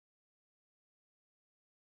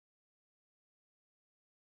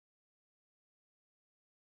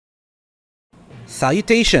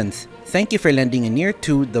Salutations! Thank you for lending an ear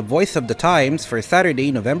to The Voice of the Times for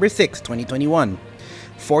Saturday, November 6, 2021.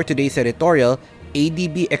 For today's editorial,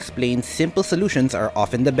 ADB explains simple solutions are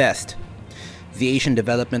often the best. The Asian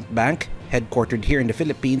Development Bank, headquartered here in the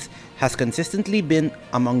Philippines, has consistently been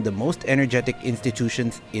among the most energetic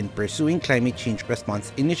institutions in pursuing climate change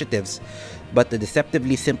response initiatives, but the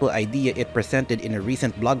deceptively simple idea it presented in a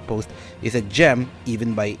recent blog post is a gem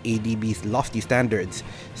even by ADB's lofty standards.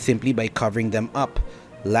 Simply by covering them up,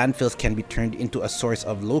 landfills can be turned into a source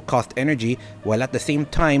of low-cost energy while at the same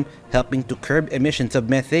time helping to curb emissions of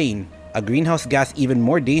methane, a greenhouse gas even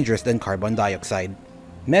more dangerous than carbon dioxide.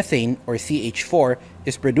 Methane, or CH4,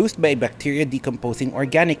 is produced by bacteria decomposing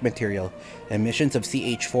organic material. Emissions of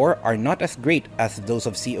CH4 are not as great as those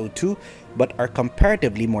of CO2, but are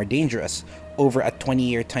comparatively more dangerous. Over a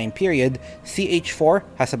 20-year time period, CH4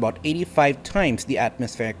 has about 85 times the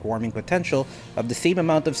atmospheric warming potential of the same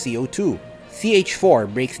amount of CO2.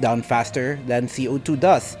 CH4 breaks down faster than CO2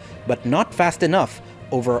 does, but not fast enough.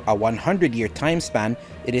 Over a 100-year time span,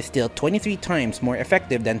 it is still 23 times more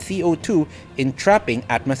effective than CO2 in trapping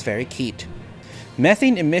atmospheric heat.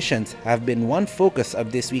 Methane emissions have been one focus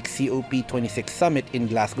of this week's COP26 summit in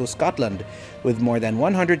Glasgow, Scotland, with more than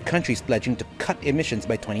 100 countries pledging to cut emissions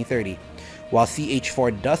by 2030. While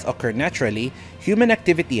CH4 does occur naturally, human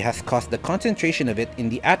activity has caused the concentration of it in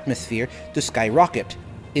the atmosphere to skyrocket.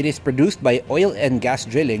 It is produced by oil and gas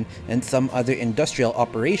drilling and some other industrial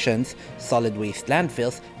operations, solid waste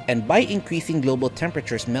landfills, and by increasing global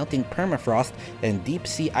temperatures melting permafrost and deep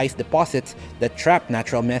sea ice deposits that trap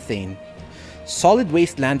natural methane. Solid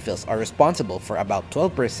waste landfills are responsible for about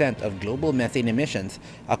 12% of global methane emissions,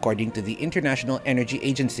 according to the International Energy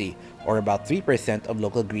Agency, or about 3% of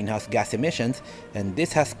local greenhouse gas emissions, and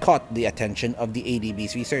this has caught the attention of the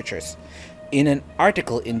ADB's researchers. In an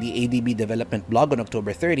article in the ADB Development blog on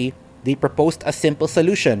October 30, they proposed a simple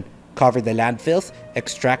solution: cover the landfills,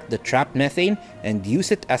 extract the trapped methane, and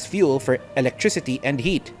use it as fuel for electricity and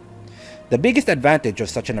heat. The biggest advantage of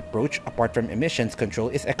such an approach, apart from emissions control,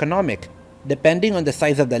 is economic. Depending on the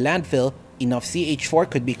size of the landfill, enough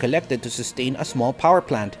CH4 could be collected to sustain a small power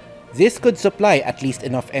plant. This could supply at least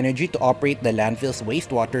enough energy to operate the landfill's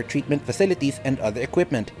wastewater treatment facilities and other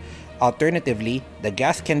equipment. Alternatively, the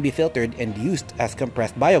gas can be filtered and used as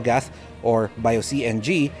compressed biogas, or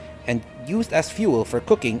bio-CNG, and used as fuel for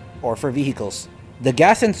cooking or for vehicles. The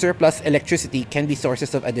gas and surplus electricity can be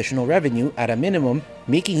sources of additional revenue. At a minimum,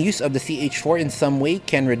 making use of the CH4 in some way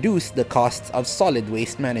can reduce the costs of solid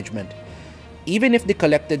waste management. Even if the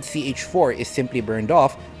collected CH4 is simply burned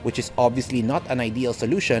off, which is obviously not an ideal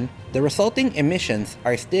solution, the resulting emissions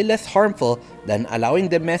are still less harmful than allowing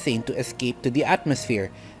the methane to escape to the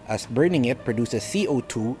atmosphere, as burning it produces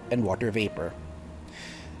CO2 and water vapor.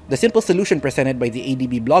 The simple solution presented by the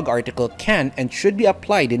ADB blog article can and should be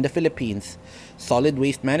applied in the Philippines. Solid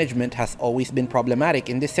waste management has always been problematic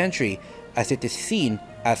in this century, as it is seen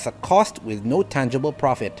as a cost with no tangible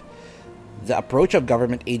profit. The approach of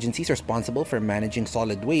government agencies responsible for managing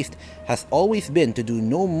solid waste has always been to do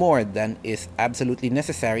no more than is absolutely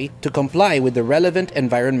necessary to comply with the relevant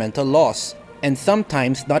environmental laws, and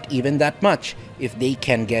sometimes not even that much if they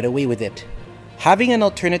can get away with it. Having an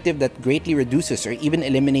alternative that greatly reduces or even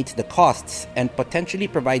eliminates the costs and potentially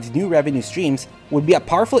provides new revenue streams would be a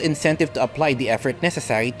powerful incentive to apply the effort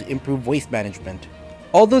necessary to improve waste management.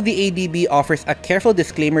 Although the ADB offers a careful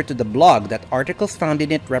disclaimer to the blog that articles found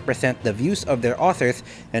in it represent the views of their authors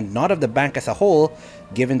and not of the bank as a whole,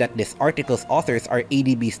 given that this article's authors are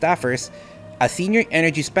ADB staffers, a senior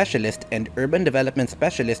energy specialist and urban development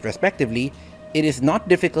specialist respectively, it is not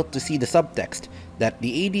difficult to see the subtext that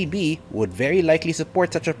the ADB would very likely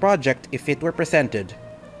support such a project if it were presented.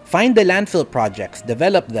 Find the landfill projects,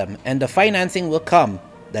 develop them, and the financing will come,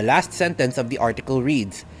 the last sentence of the article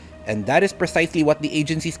reads. And that is precisely what the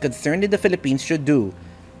agencies concerned in the Philippines should do.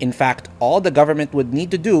 In fact, all the government would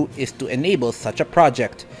need to do is to enable such a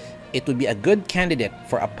project. It would be a good candidate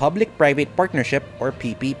for a public-private partnership or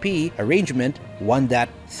PPP arrangement, one that,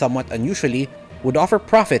 somewhat unusually, would offer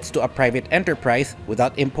profits to a private enterprise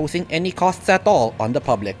without imposing any costs at all on the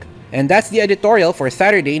public. And that's the editorial for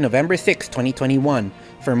Saturday, November 6, 2021.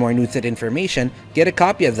 For more news and information, get a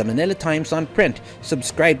copy of the Manila Times on print,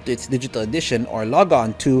 subscribe to its digital edition, or log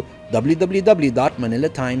on to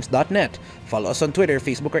www.manilatimes.net. Follow us on Twitter,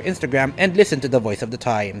 Facebook, or Instagram, and listen to The Voice of the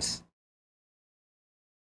Times.